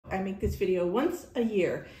make this video once a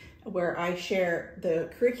year where I share the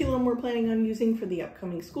curriculum we're planning on using for the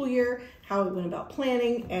upcoming school year, how I went about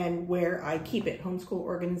planning, and where I keep it, homeschool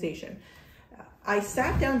organization. I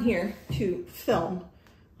sat down here to film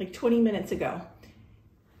like 20 minutes ago,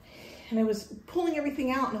 and I was pulling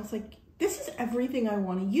everything out, and I was like, this is everything I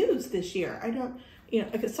want to use this year. I don't,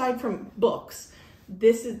 aside from books,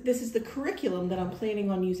 this is the curriculum that I'm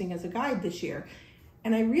planning on using as a guide this year.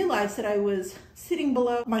 And I realized that I was sitting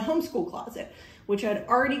below my homeschool closet, which I'd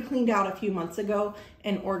already cleaned out a few months ago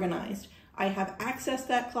and organized. I have accessed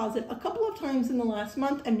that closet a couple of times in the last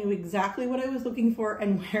month and knew exactly what I was looking for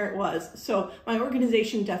and where it was. So my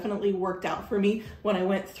organization definitely worked out for me when I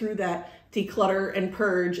went through that declutter and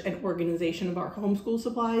purge and organization of our homeschool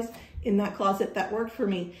supplies in that closet. That worked for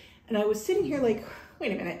me. And I was sitting here like,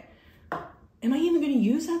 wait a minute, am I even going to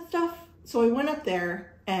use that stuff? So I went up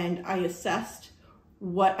there and I assessed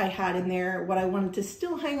what I had in there, what I wanted to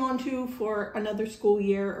still hang on to for another school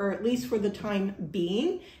year, or at least for the time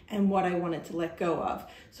being, and what I wanted to let go of.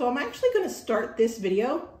 So I'm actually going to start this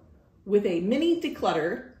video with a mini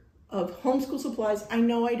declutter of homeschool supplies I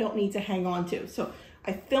know I don't need to hang on to. So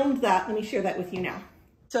I filmed that. Let me share that with you now.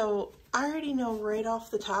 So I already know right off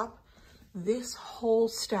the top, this whole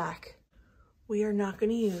stack we are not going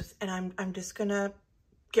to use, and I'm just going to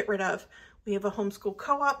get rid of. We have a homeschool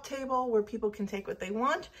co-op table where people can take what they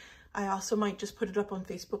want. I also might just put it up on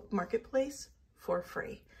Facebook Marketplace for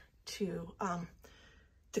free to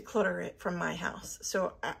declutter it from my house.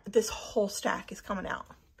 So this whole stack is coming out.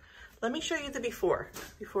 Let me show you the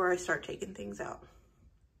before I start taking things out.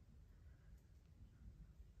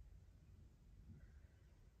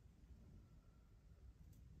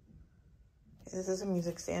 This is a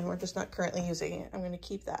music stand. We're just not currently using it. I'm going to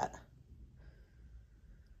keep that.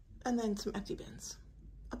 And then some empty bins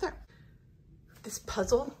up there. This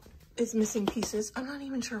puzzle is missing pieces. I'm not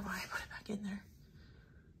even sure why I put it back in there.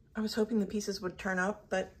 I was hoping the pieces would turn up,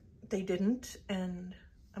 but they didn't, and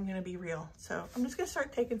I'm gonna be real. So I'm just gonna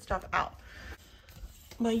start taking stuff out.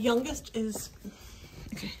 My youngest is,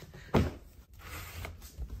 okay.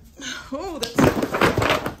 Oh,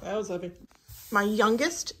 that was heavy. My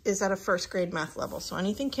youngest is at a first grade math level, so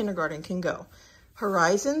anything kindergarten can go.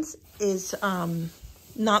 Horizons is,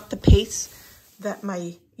 not the pace that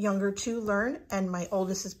my younger two learn, and my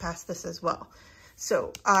oldest is past this as well.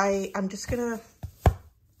 So I'm gonna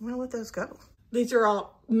let those go. These are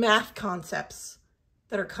all math concepts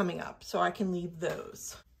that are coming up, so I can leave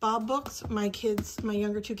those. Bob books, my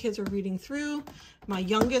younger two kids are reading through. My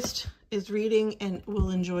youngest is reading and will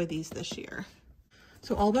enjoy these this year.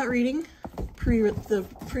 So all that reading, the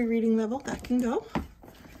pre-reading level, that can go,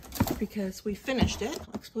 because we finished it.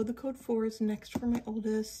 Explode the Code 4 is next for my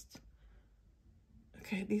oldest.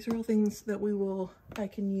 Okay, these are all things that I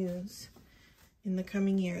can use in the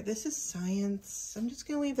coming year. This is science. I'm just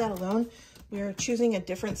gonna leave that alone. We are choosing a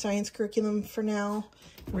different science curriculum for now.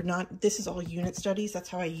 This is all unit studies. That's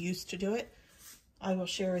how I used to do it. I will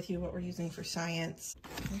share with you what we're using for science.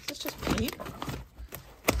 This is just paper.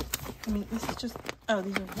 I mean, this is just, oh,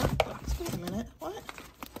 these are workbooks. Wait a minute, what?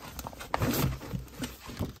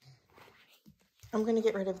 I'm going to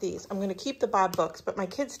get rid of these. I'm going to keep the Bob books, but my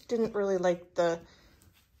kids didn't really like the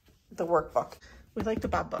workbook. We like the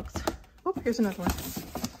Bob books. Oh, here's another one.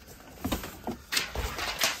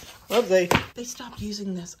 Lovely. They stopped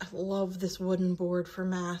using this. I love this wooden board for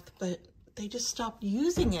math, but they just stopped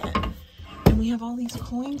using it. And we have all these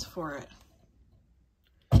coins for it.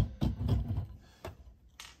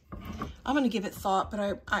 I'm going to give it thought, but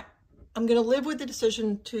I'm going to live with the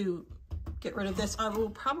decision to get rid of this. I will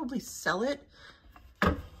probably sell it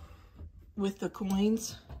with the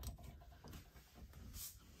coins,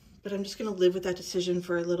 but I'm just going to live with that decision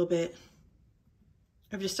for a little bit.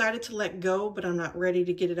 I've decided to let go, but I'm not ready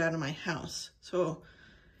to get it out of my house. So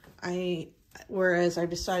whereas I've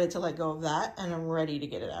decided to let go of that, and I'm ready to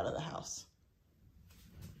get it out of the house.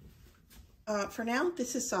 For now,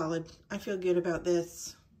 this is solid. I feel good about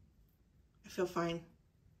this. I feel fine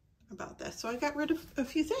about this. So I got rid of a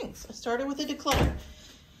few things. I started with a declutter.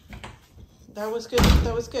 That was good.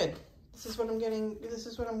 That was good. This is what I'm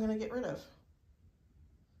going to get rid of.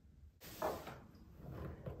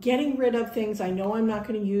 Getting rid of things I know I'm not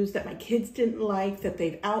going to use, that my kids didn't like, that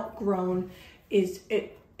they've outgrown,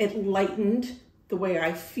 it lightened the way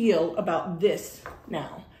I feel about this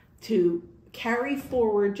now. To carry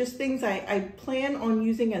forward just things I plan on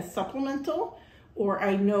using as supplemental, or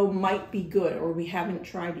I know might be good, or we haven't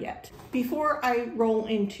tried yet. Before I roll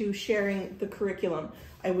into sharing the curriculum,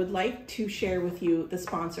 I would like to share with you the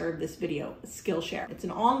sponsor of this video, Skillshare. It's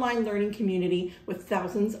an online learning community with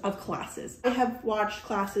thousands of classes. I have watched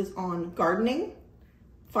classes on gardening,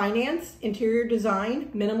 finance, interior design,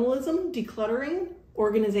 minimalism, decluttering,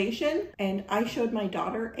 organization, and I showed my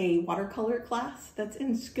daughter a watercolor class that's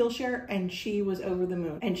in Skillshare, and she was over the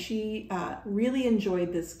moon. And she really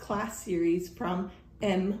enjoyed this class series from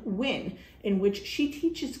Win, in which she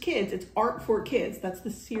teaches kids, it's Art for Kids, that's the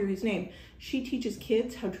series name. She teaches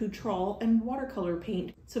kids how to draw and watercolor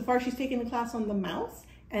paint. So far she's taken a class on the mouse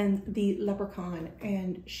and the leprechaun,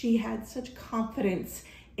 and she had such confidence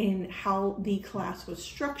in how the class was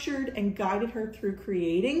structured and guided her through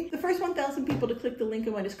creating. The first 1,000 people to click the link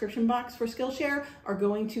in my description box for Skillshare are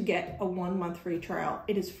going to get a 1-month free trial.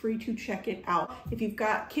 It is free to check it out. If you've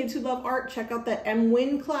got kids who love art, check out that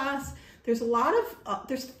Win class. There's a lot of,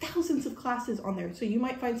 there's thousands of classes on there, so you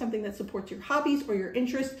might find something that supports your hobbies or your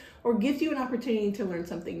interests or gives you an opportunity to learn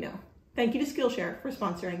something new. Thank you to Skillshare for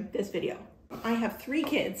sponsoring this video. I have 3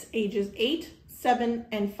 kids, ages 8, 7,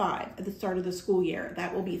 and 5 at the start of the school year.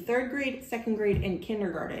 That will be 3rd grade, 2nd grade, and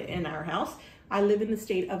kindergarten in our house. I live in the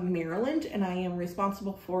state of Maryland, and I am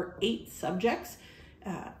responsible for 8 subjects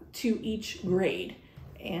to each grade.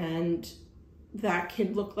 And that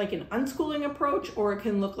can look like an unschooling approach, or it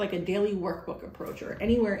can look like a daily workbook approach, or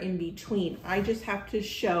anywhere in between. I just have to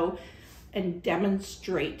show and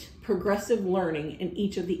demonstrate progressive learning in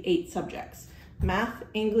each of the 8 subjects: math,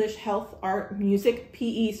 English, health, art, music,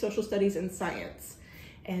 PE, social studies, and science.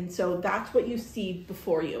 And so that's what you see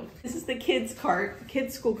before you. This is the kids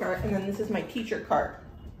school cart, and then this is my teacher cart.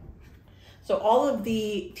 So all of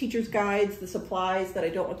the teacher's guides, the supplies that I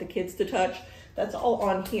don't want the kids to touch, that's all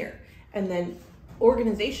on here. And then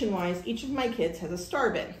organization-wise, each of my kids has a star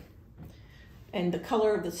bin. And the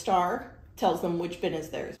color of the star tells them which bin is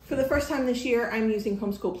theirs. For the first time this year, I'm using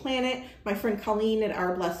Homeschool Planet. My friend Colleen at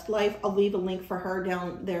Our Blessed Life, I'll leave a link for her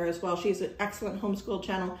down there as well. She has an excellent homeschool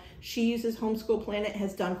channel. She uses Homeschool Planet,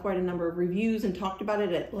 has done quite a number of reviews and talked about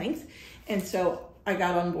it at length. And so I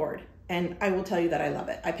got on board, and I will tell you that I love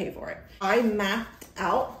it. I pay for it. I mapped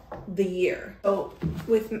out the year. So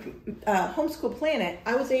with Homeschool Planet,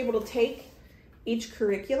 I was able to take each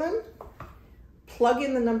curriculum, plug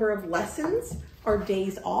in the number of lessons or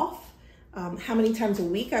days off, how many times a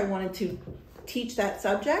week I wanted to teach that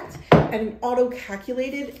subject, and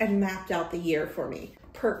auto-calculated and mapped out the year for me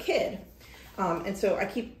per kid. And so I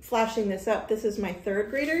keep flashing this up. This is my 3rd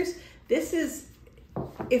graders. This is,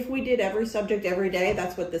 if we did every subject every day,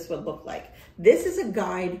 that's what this would look like. This is a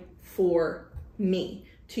guide for me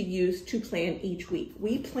to use to plan each week.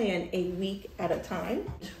 We plan a week at a time.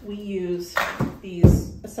 We use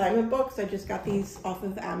these assignment books. I just got these off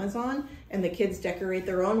of Amazon, and the kids decorate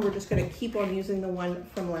their own. We're just gonna keep on using the one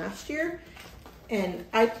from last year. And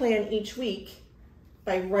I plan each week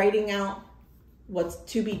by writing out what's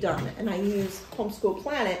to be done. And I use Homeschool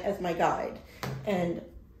Planet as my guide, and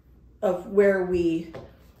of where we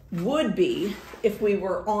would be if we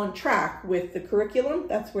were on track with the curriculum.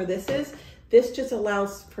 That's where this is. This just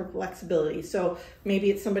allows for flexibility. So maybe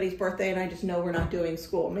it's somebody's birthday and I just know we're not doing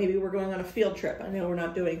school. Maybe we're going on a field trip. I know we're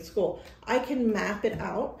not doing school. I can map it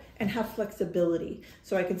out and have flexibility.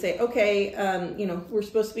 So I can say, okay, you know, we're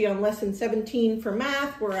supposed to be on lesson 17 for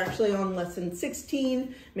math. We're actually on lesson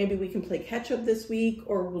 16. Maybe we can play catch up this week,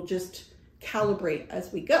 or we'll just calibrate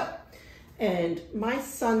as we go. And my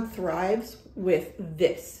son thrives with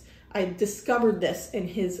this. I discovered this in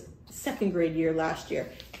his 2nd grade year last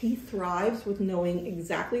year. He thrives with knowing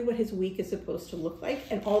exactly what his week is supposed to look like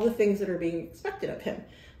and all the things that are being expected of him.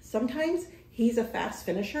 Sometimes he's a fast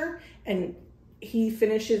finisher, and he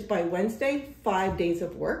finishes by Wednesday 5 days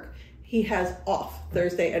of work. He has off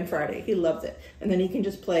Thursday and Friday. He loves it. And then he can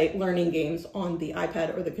just play learning games on the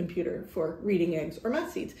iPad or the computer for reading eggs or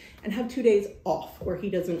math seeds, and have 2 days off where he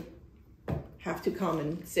doesn't have to come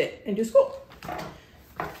and sit and do school.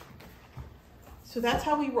 So that's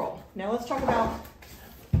how we roll. Now let's talk about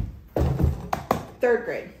 3rd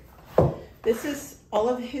grade. This is all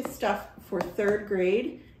of his stuff for 3rd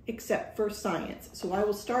grade except for science. So I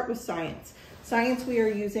will start with science. Science, we are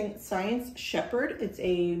using Science Shepherd. It's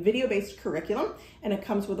a video-based curriculum, and it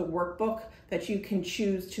comes with a workbook that you can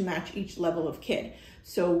choose to match each level of kid.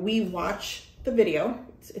 So we watch the video.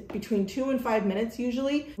 It's between 2 and 5 minutes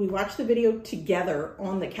usually. We watch the video together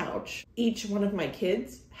on the couch. Each one of my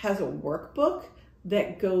kids has a workbook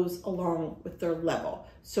that goes along with their level.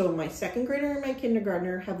 So my 2nd grader and my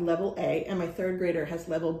kindergartner have level A, and my 3rd grader has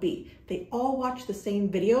level B. They all watch the same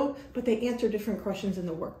video, but they answer different questions in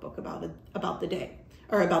the workbook about the day,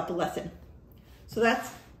 or about the lesson. So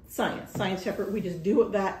that's science. Science Shepherd, we just do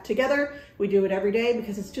that together. We do it every day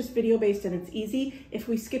because it's just video based and it's easy. If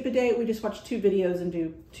we skip a day, we just watch 2 videos and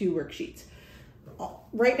do 2 worksheets.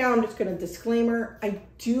 Right now, I'm just gonna disclaimer, I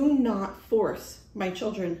do not force my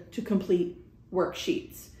children to complete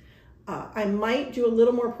worksheets. I might do a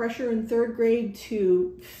little more pressure in 3rd grade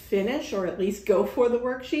to finish or at least go for the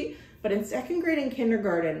worksheet, but in 2nd grade and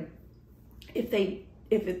kindergarten, if the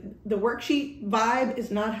worksheet vibe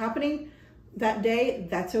is not happening that day,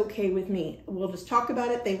 that's okay with me. We'll just talk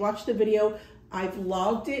about it. They watch the video. I've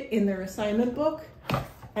logged it in their assignment book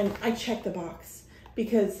and I check the box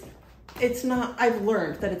because I've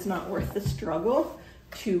learned that it's not worth the struggle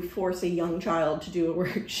to force a young child to do a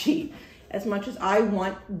worksheet. As much as I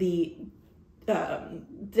want the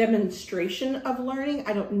demonstration of learning,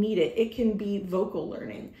 I don't need it. It can be vocal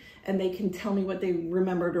learning and they can tell me what they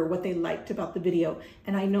remembered or what they liked about the video.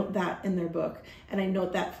 And I note that in their book. And I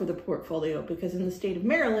note that for the portfolio because in the state of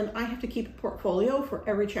Maryland, I have to keep a portfolio for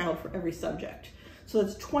every child for every subject. So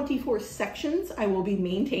that's 24 sections I will be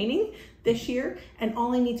maintaining this year. And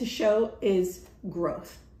all I need to show is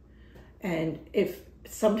growth. And if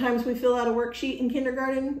sometimes we fill out a worksheet in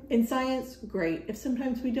kindergarten in science, great. If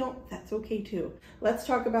sometimes we don't, that's okay too. Let's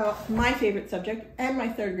talk about my favorite subject and my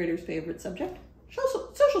 3rd grader's favorite subject,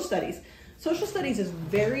 social studies. Social studies is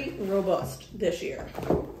very robust this year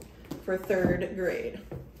for 3rd grade.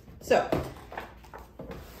 So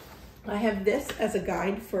I have this as a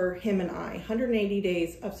guide for him and I, 180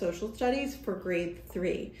 days of social studies for grade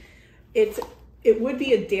 3. It would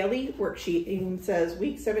be a daily worksheet. It even says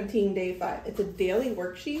week 17, day 5. It's a daily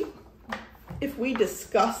worksheet. If we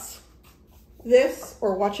discuss this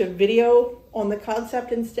or watch a video on the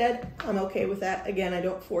concept instead, I'm okay with that. Again, I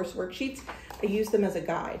don't force worksheets. I use them as a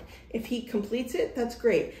guide. If he completes it, that's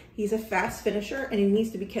great. He's a fast finisher and he needs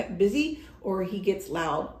to be kept busy or he gets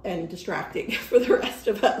loud and distracting for the rest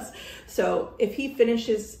of us. So if he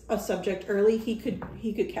finishes a subject early, he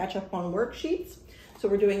could catch up on worksheets. So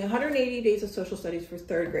we're doing 180 days of social studies for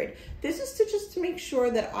 3rd grade. This is just to make sure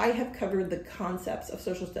that I have covered the concepts of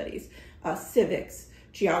social studies, civics,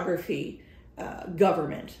 geography,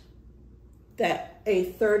 government, that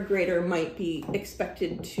a 3rd grader might be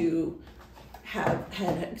expected to have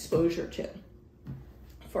had exposure to.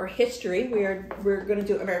 For history, we're going to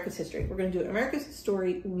do America's history. We're going to do America's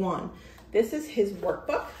Story 1. This is his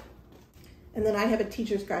workbook. And then I have a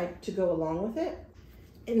teacher's guide to go along with it.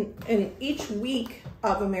 And each week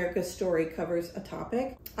of America's Story covers a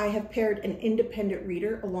topic. I have paired an independent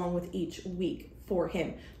reader along with each week for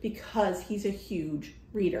him because he's a huge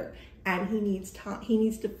reader and he needs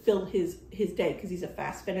to fill his day because he's a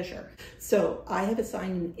fast finisher. So I have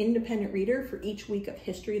assigned an independent reader for each week of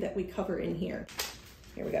history that we cover in here.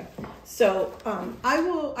 Here we go. So I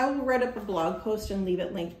will write up a blog post and leave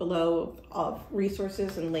it linked below of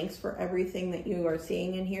resources and links for everything that you are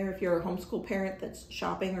seeing in here. If you're a homeschool parent that's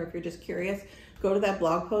shopping or if you're just curious, go to that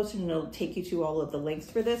blog post and it'll take you to all of the links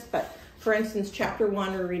for this. But for instance, chapter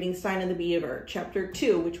 1, we're reading Sign of the Beaver. Chapter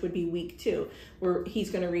 2, which would be week 2, where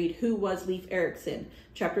he's going to read Who Was Leif Erikson.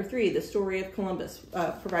 Chapter 3, The Story of Columbus,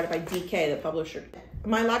 provided by DK, the publisher.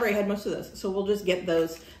 My library had most of those, so we'll just get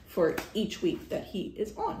those for each week that he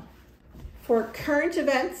is on. For current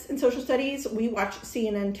events in social studies, we watch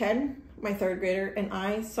CNN 10, my 3rd grader and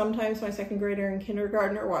I. Sometimes my 2nd grader and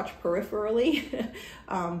kindergartner watch peripherally,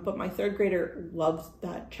 but my 3rd grader loves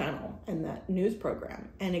that channel and that news program.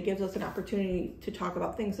 And it gives us an opportunity to talk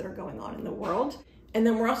about things that are going on in the world. And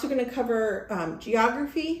then we're also going to cover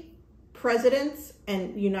geography, presidents,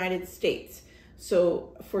 and United States.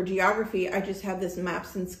 So for geography, I just have this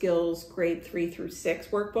Maps and Skills grade 3 through 6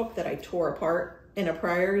 workbook that I tore apart in a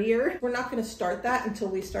prior year. We're not going to start that until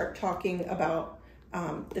we start talking about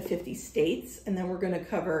the 50 states, and then we're going to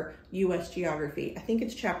cover U.S. geography. I think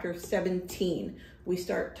it's chapter 17. We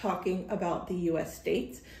start talking about the U.S.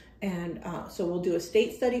 states. And so we'll do a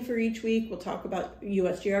state study for each week. We'll talk about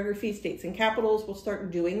U.S. geography, states and capitals. We'll start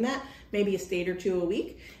doing that, maybe a state or two a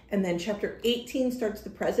week. And then chapter 18 starts the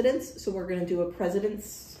presidents. So we're going to do a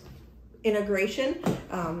president's integration.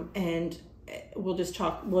 And we'll just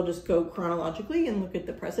go chronologically and look at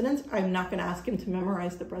the presidents. I'm not going to ask him to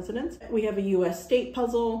memorize the presidents. We have a U.S. state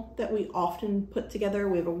puzzle that we often put together.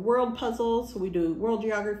 We have a world puzzle, so we do world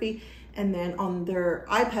geography. And then on their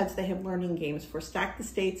iPads, they have learning games for Stack the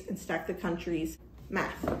States and Stack the Countries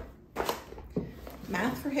math.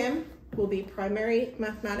 Math for him will be primary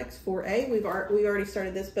mathematics 4A. We already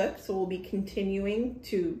started this book, so we'll be continuing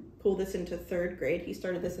to pull this into 3rd grade. He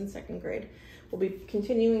started this in 2nd grade. We'll be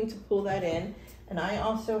continuing to pull that in. And I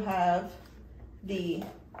also have the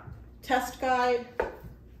test guide,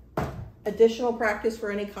 additional practice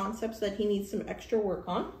for any concepts that he needs some extra work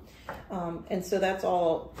on. And so that's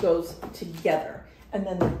all goes together. And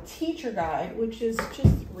then the teacher guide, which is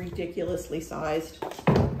just ridiculously sized.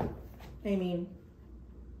 I mean,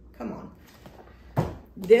 come on.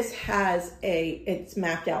 This has it's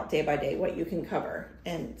mapped out day by day what you can cover.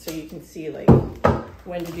 And so you can see like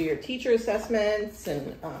when to do your teacher assessments,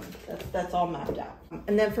 and that's all mapped out.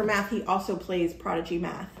 And then for math, he also plays Prodigy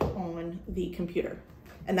Math on the computer.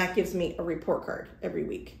 And that gives me a report card every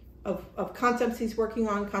week of concepts he's working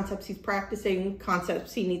on, concepts he's practicing,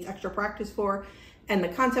 concepts he needs extra practice for. And the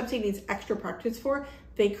concepts he needs extra practice for,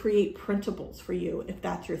 they create printables for you if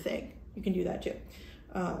that's your thing. You can do that too.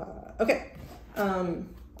 Okay,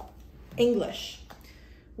 English.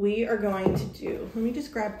 We are going to do, let me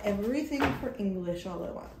just grab everything for English all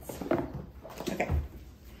at once. Okay,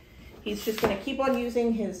 he's just gonna keep on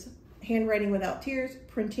using his handwriting without tears,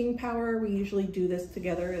 printing power. We usually do this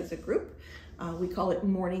together as a group. We call it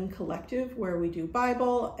Morning Collective, where we do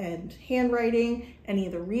Bible and handwriting, any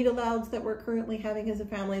of the read alouds that we're currently having as a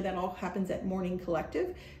family. That all happens at Morning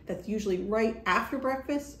Collective. That's usually right after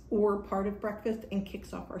breakfast or part of breakfast and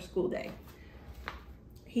kicks off our school day.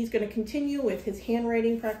 He's going to continue with his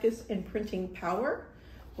handwriting practice and printing power.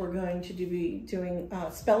 We're going to be doing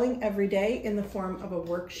spelling every day in the form of a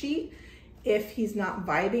worksheet. If he's not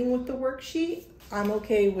vibing with the worksheet, I'm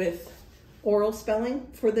okay with oral spelling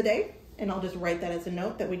for the day. And I'll just write that as a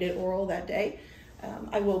note that we did oral that day.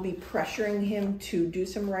 I will be pressuring him to do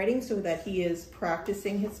some writing so that he is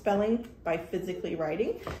practicing his spelling by physically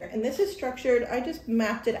writing. And this is structured, I just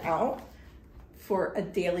mapped it out for a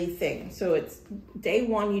daily thing. So it's day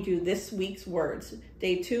 1, you do this week's words.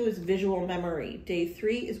 Day 2 is visual memory. Day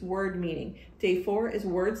 3 is word meaning. Day 4 is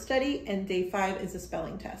word study. And day 5 is a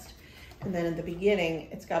spelling test. And then in the beginning,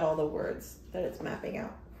 it's got all the words that it's mapping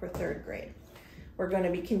out for 3rd grade. We're going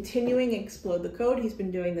to be continuing Explode the Code. He's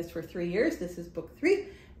been doing this for 3 years. This is book 3,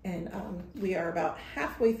 and we are about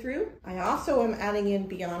halfway through. I also am adding in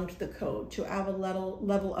Beyond the Code to add a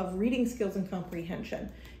level of reading skills and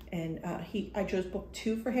comprehension. And I chose book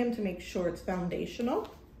 2 for him to make sure it's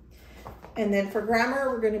foundational. And then for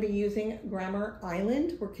grammar, we're going to be using Grammar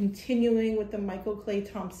Island. We're continuing with the Michael Clay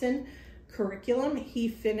Thompson curriculum. He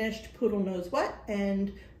finished Poodle Knows What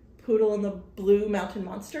and Poodle and the Blue Mountain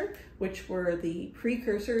Monster, which were the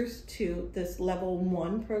precursors to this level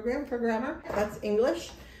 1 program for grammar. That's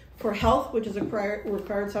English. For health, which is a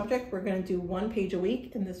required subject, we're going to do 1 page a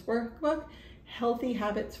week in this workbook, Healthy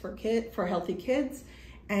Habits for Healthy Kids.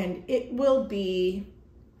 And it will be,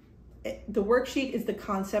 the worksheet is the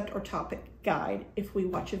concept or topic guide. If we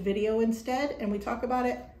watch a video instead and we talk about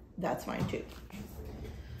it, that's fine too.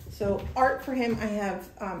 So art for him, I have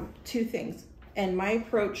 2 things. And my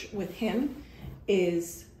approach with him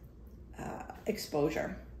is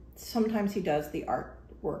exposure. Sometimes he does the art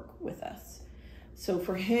work with us. So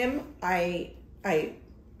for him, I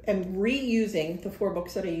am reusing the 4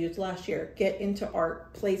 books that I used last year, Get Into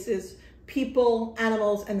Art, Places, People,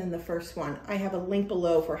 Animals, and then the first one. I have a link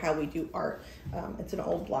below for how we do art. It's an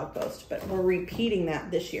old blog post, but we're repeating that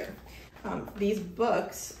this year. These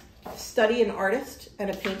books study an artist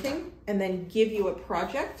and a painting and then give you a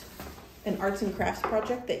project, an arts and crafts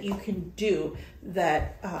project that you can do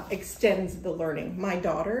that extends the learning. My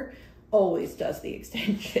daughter always does the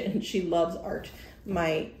extension. She loves art.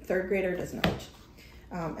 My 3rd grader does not.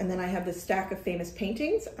 And then I have this stack of famous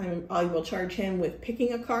paintings. I will charge him with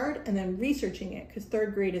picking a card and then researching it, because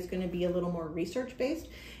 3rd grade is going to be a little more research based,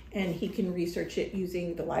 and he can research it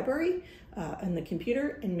using the library and the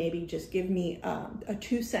computer, and maybe just give me a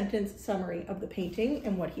 2-sentence summary of the painting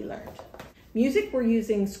and what he learned. Music, we're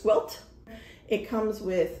using Squilt. It comes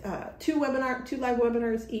with 2 live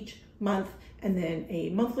webinars each month, and then a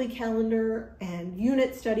monthly calendar and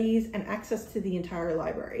unit studies and access to the entire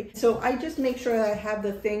library. So I just make sure that I have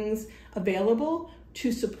the things available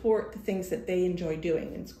to support the things that they enjoy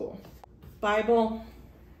doing in school. Bible.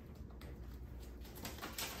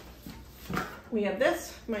 We have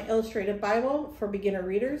this, my illustrated Bible for beginner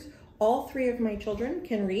readers. All 3 of my children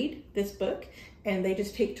can read this book, and they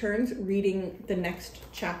just take turns reading the next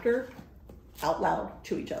chapter out loud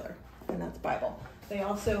to each other, and that's Bible. They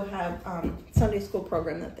also have Sunday school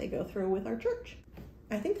program that they go through with our church.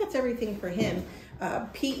 I think that's everything for him.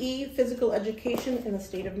 PE, physical education in the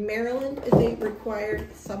state of Maryland, is a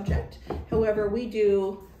required subject. However, we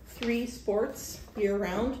do 3 sports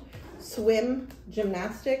year-round: swim,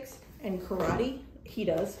 gymnastics, and karate. He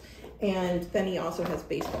does. And then he also has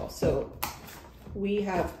baseball. So we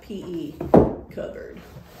have PE covered.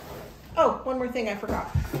 Oh, one more thing I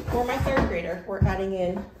forgot. For my 3rd grader, we're adding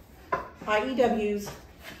in IEW's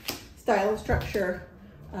Style and Structure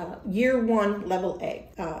Year 1 Level A.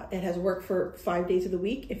 It has work for 5 days of the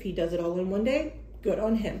week. If he does it all in one day, good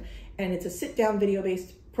on him. And it's a sit-down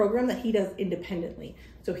video-based program that he does independently.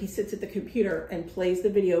 So he sits at the computer and plays the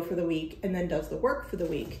video for the week and then does the work for the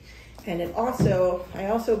week. And I also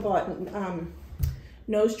bought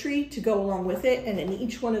Nose Tree to go along with it. And in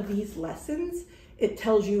each one of these lessons, it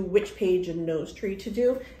tells you which page in Nose Tree to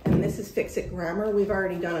do. And this is Fix It Grammar. We've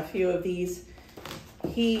already done a few of these.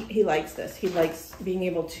 He likes this. He likes being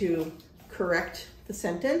able to correct the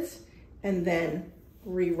sentence and then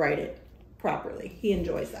rewrite it properly. He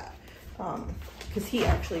enjoys that because he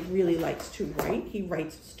actually really likes to write. He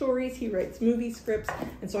writes stories, he writes movie scripts,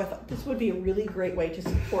 and so I thought this would be a really great way to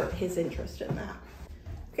support his interest in that.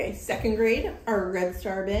 Okay, second grade, our Red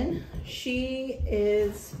Star bin. She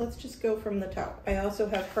is, let's just go from the top. I also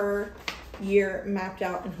have her year mapped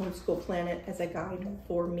out in Homeschool Planet as a guide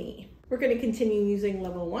for me. We're going to continue using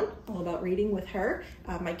level 1, all about reading, with her.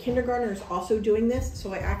 My kindergartner is also doing this,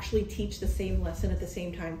 so I actually teach the same lesson at the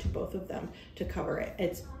same time to both of them to cover it.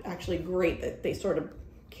 It's actually great that they sort of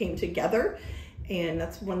came together, and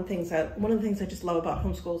that's one of the things I just love about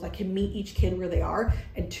homeschool is I can meet each kid where they are,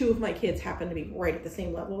 and 2 of my kids happen to be right at the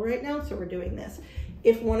same level right now, so we're doing this.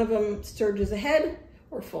 If one of them surges ahead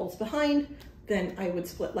or falls behind, then I would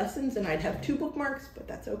split lessons and I'd have 2 bookmarks, but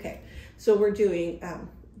that's okay. So we're doing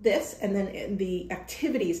this, and then the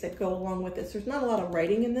activities that go along with this. There's not a lot of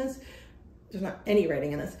writing in this. There's not any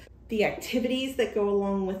writing in this. The activities that go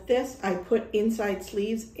along with this, I put inside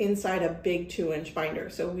sleeves inside a big 2-inch binder.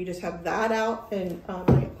 So we just have that out, and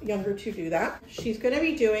my younger 2 do that. She's gonna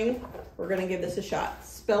be doing, we're gonna give this a shot,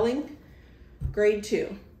 spelling, grade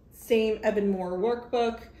 2. Same Evan Moore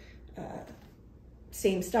workbook,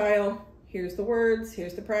 same style. Here's the words,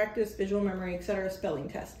 here's the practice, visual memory, etc., spelling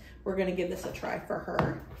test. We're gonna give this a try for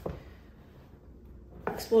her.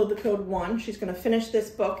 Explode the Code 1. She's gonna finish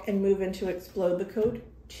this book and move into Explode the Code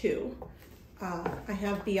 2. I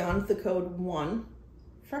have Beyond the Code 1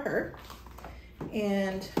 for her.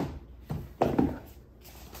 And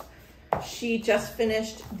she just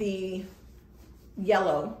finished the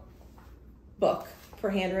yellow book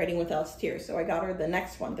for handwriting without tears. So I got her the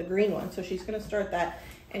next one, the green one. So she's gonna start that.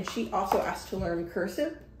 And she also asked to learn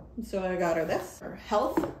cursive. So I got her this. For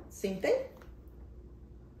health, same thing.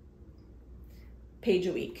 Page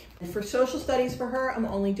a week. And for social studies for her, I'm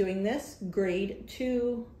only doing this, grade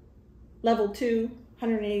 2, level 2,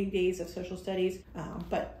 180 days of social studies.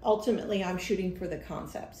 But ultimately I'm shooting for the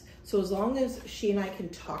concepts. So as long as she and I can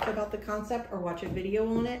talk about the concept or watch a video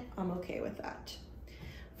on it, I'm okay with that.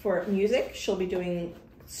 For music, she'll be doing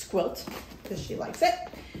Squilt because she likes it.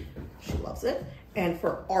 She loves it. And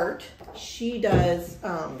for art, she does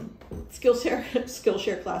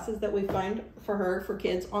Skillshare classes that we find for her, for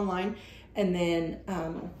kids online. And then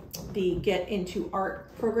the Get Into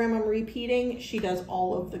Art program I'm repeating, she does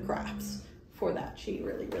all of the crafts for that. She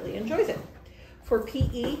really, really enjoys it. For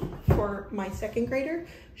PE, for my second grader,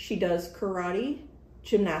 she does karate,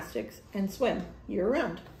 gymnastics, and swim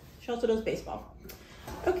year-round. She also does baseball.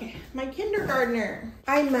 Okay, my kindergartner.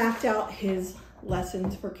 I mapped out his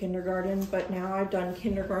lessons for kindergarten, but now I've done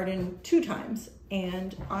kindergarten 2 times,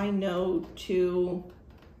 and I know to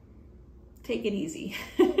take it easy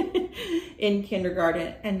in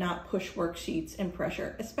kindergarten and not push worksheets and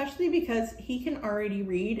pressure, especially because he can already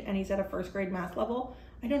read and he's at a 1st grade math level.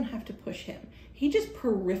 I don't have to push him. He just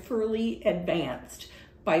peripherally advanced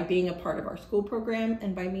by being a part of our school program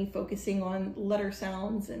and by me focusing on letter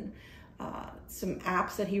sounds, and some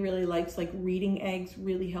apps that he really likes, like Reading Eggs,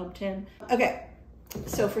 really helped him. Okay,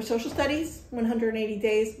 so for social studies, 180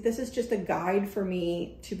 days, this is just a guide for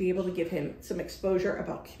me to be able to give him some exposure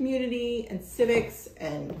about community and civics,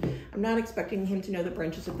 and I'm not expecting him to know the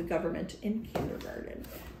branches of the government in kindergarten.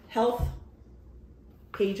 Health,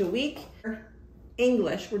 page a week.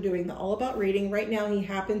 English, we're doing the All About Reading. Right now he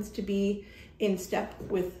happens to be in step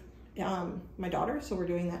with my daughter, so we're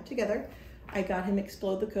doing that together. I got him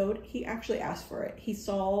Explode the Code. He actually asked for it. He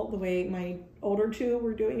saw the way my older 2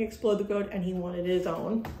 were doing Explode the Code, and he wanted his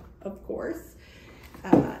own, of course.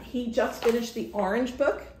 He just finished the orange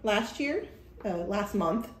book last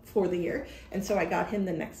month for the year, and so I got him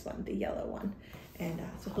the next one, the yellow one. And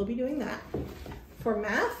so he'll be doing that. For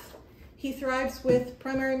math, he thrives with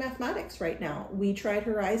primary mathematics right now. We tried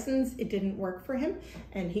Horizons, it didn't work for him,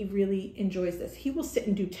 and he really enjoys this. He will sit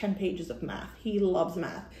and do 10 pages of math. He loves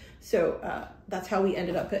math. So that's how we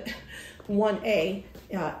ended up at 1A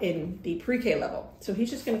in the pre-K level. So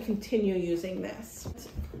he's just gonna continue using this.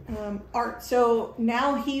 Art, so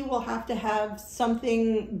now he will have to have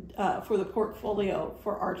something for the portfolio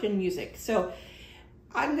for art and music. So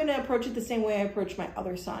I'm gonna approach it the same way I approach my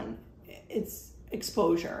other son. It's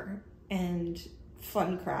exposure and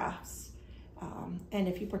fun crafts. And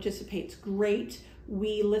if he participates, great.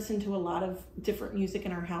 We listen to a lot of different music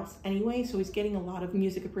in our house anyway, so he's getting a lot of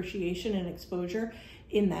music appreciation and exposure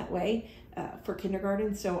in that way for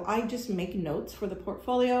kindergarten. So I just make notes for the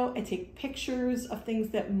portfolio. I take pictures of things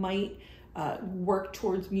that might work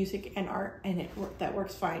towards music and art, and that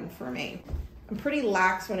works fine for me. I'm pretty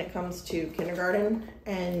lax when it comes to kindergarten,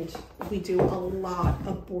 and we do a lot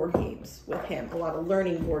of board games with him, a lot of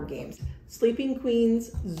learning board games. Sleeping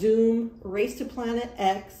Queens, Zoom, Race to Planet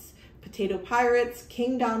X, Potato Pirates,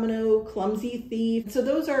 King Domino, Clumsy Thief. So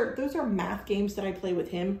those are math games that I play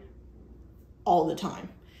with him all the time.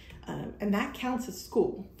 And that counts as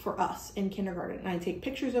school for us in kindergarten. And I take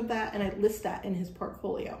pictures of that and I list that in his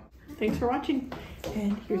portfolio. Thanks for watching,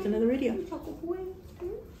 and here's another video.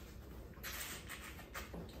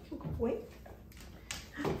 Wait.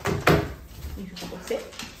 You should go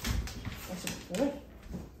sit.